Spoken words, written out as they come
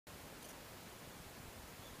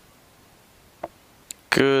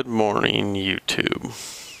Good morning, YouTube.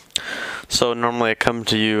 So normally I come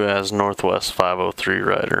to you as Northwest 503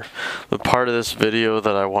 Rider. But part of this video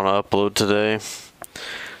that I want to upload today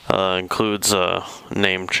includes a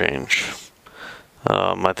name change.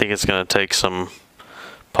 I think it's going to take some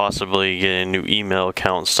possibly getting a new email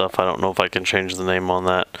account and stuff. I don't know if I can change the name on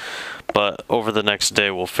that. But over the next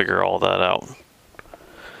day we'll figure all that out.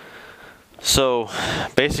 So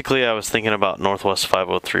basically I was thinking about Northwest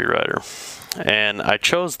 503 Rider. And I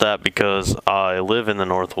chose that because I live in the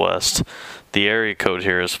Northwest. The area code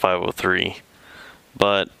here is 503.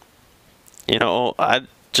 But, you know, I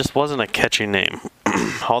just wasn't a catchy name.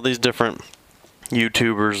 All these different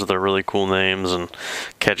YouTubers with their really cool names and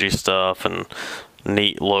catchy stuff and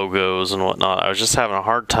neat logos and whatnot. I was just having a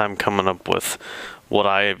hard time coming up with what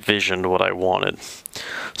I envisioned, what I wanted.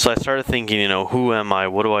 So I started thinking, you know, who am I?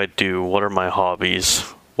 What do I do? What are my hobbies?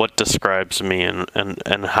 What describes me, and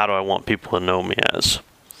how do I want people to know me as?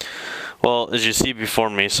 Well, as you see before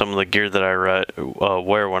me, some of the gear that I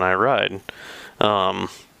wear when I ride.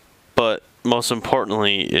 But most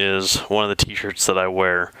importantly is one of the t-shirts that I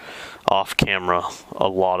wear off camera a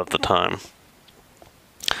lot of the time.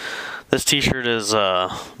 This t-shirt is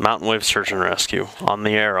Mountain Wave Search and Rescue, on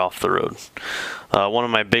the air, off the road. One of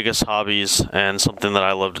my biggest hobbies and something that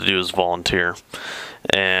I love to do is volunteer.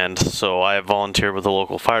 And so I have volunteered with the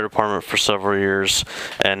local fire department for several years,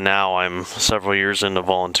 and now I'm several years into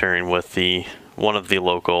volunteering with one of the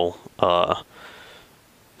local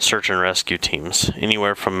search and rescue teams.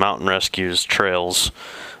 Anywhere from mountain rescues, trails,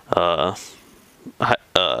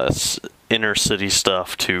 inner city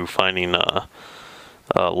stuff to finding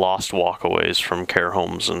lost walkaways from care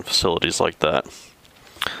homes and facilities like that.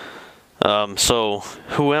 So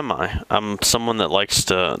who am I? I'm someone that likes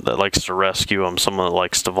to rescue. I'm someone that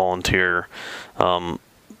likes to volunteer.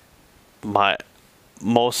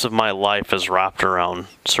 Most of my life is wrapped around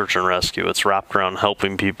search and rescue. It's wrapped around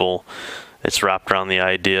helping people. It's wrapped around the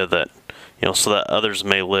idea that, you know, so that others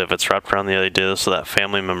may live. It's wrapped around the idea so that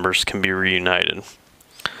family members can be reunited.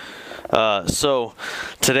 So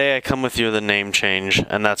today I come with you with a name change,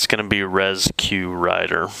 and that's going to be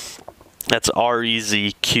RezQRider. That's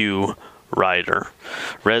RezQ Rider.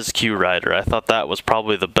 RezQRider. I thought that was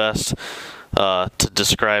probably the best to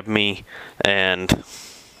describe me, and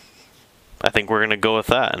I think we're going to go with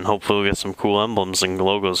that, and hopefully we'll get some cool emblems and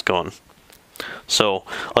logos going. So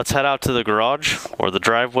let's head out to the garage or the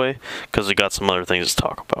driveway, because we got some other things to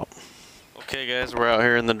talk about. Okay guys, we're out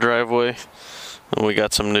here in the driveway, and we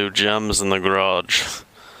got some new gems in the garage.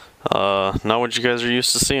 Not what you guys are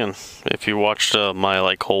used to seeing. If you watched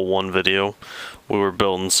my hole 1 video, we were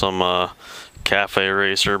building some cafe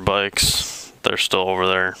racer bikes. They're still over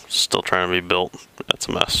there, still trying to be built. That's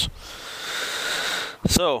a mess.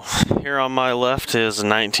 So here on my left is a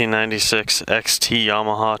 1996 XT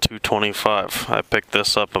Yamaha 225. I picked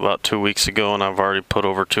this up about 2 weeks ago, and I've already put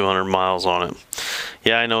over 200 miles on it.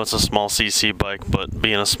 Yeah, I know it's a small CC bike, but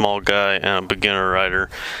being a small guy and a beginner rider,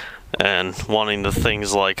 and wanting the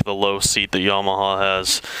things like the low seat that Yamaha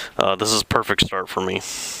has, this is a perfect start for me.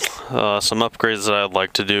 Some upgrades that I'd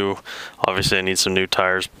like to do: obviously I need some new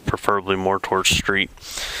tires, preferably more towards street,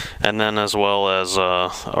 and then as well as a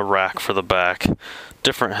rack for the back,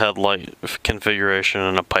 different headlight configuration,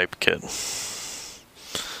 and a pipe kit.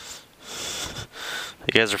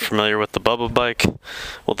 You guys are familiar with the Bubba bike?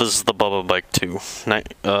 Well, this is the Bubba bike 2,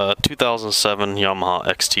 2007 Yamaha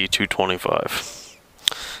XT 225.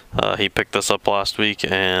 He picked this up last week,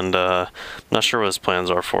 and I'm not sure what his plans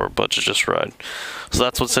are for it, but to just ride. So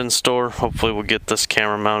that's what's in store. Hopefully we'll get this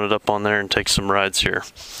camera mounted up on there and take some rides here.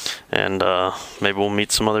 And maybe we'll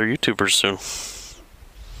meet some other YouTubers soon.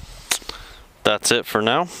 That's it for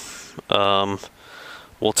now.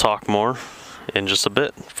 We'll talk more in just a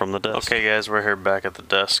bit from the desk. Okay guys, we're here back at the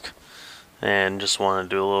desk, and just want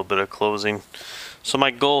to do a little bit of closing. So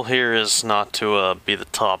my goal here is not to be the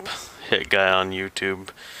top hit guy on YouTube.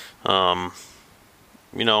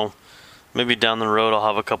 You know, maybe down the road I'll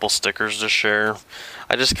have a couple stickers to share.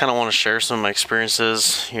 I just kind of want to share some of my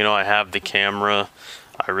experiences. You know, I have the camera.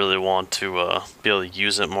 I really want to be able to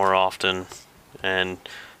use it more often and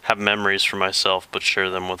have memories for myself, but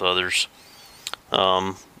share them with others.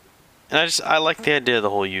 And I like the idea of the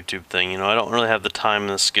whole YouTube thing. You know, I don't really have the time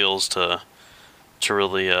and the skills to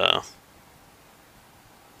really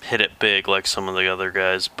hit it big like some of the other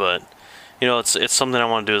guys, but you know, it's something I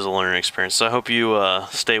want to do as a learning experience. So I hope you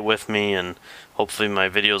stay with me, and hopefully my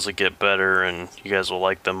videos will get better and you guys will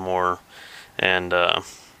like them more, and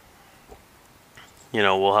you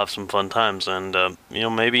know, we'll have some fun times, and you know,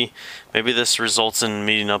 maybe this results in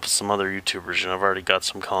meeting up with some other YouTubers. You know, I've already got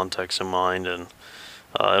some contacts in mind, and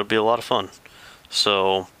it'll be a lot of fun.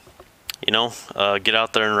 So, you know, get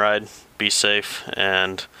out there and ride, be safe,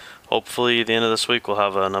 and hopefully at the end of this week we'll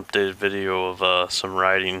have an updated video of some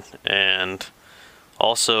riding. And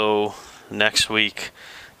also next week,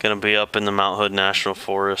 gonna be up in the Mount Hood National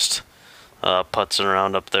Forest, putzing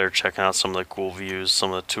around up there, checking out some of the cool views,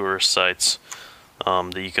 some of the tourist sites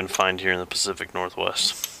that you can find here in the Pacific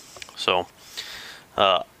Northwest. So,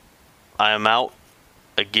 I am out.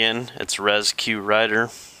 Again, it's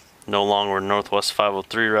RezQRider, no longer Northwest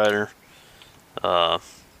 503 rider.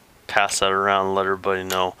 Pass that around and let everybody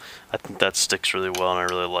know. I think that sticks really well, and I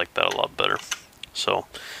really like that a lot better. So,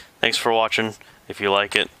 thanks for watching. If you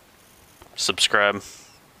like it, subscribe,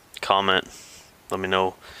 comment, let me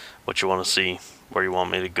know what you want to see, where you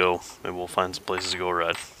want me to go. Maybe we'll find some places to go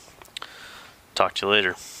ride. Talk to you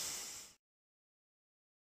later.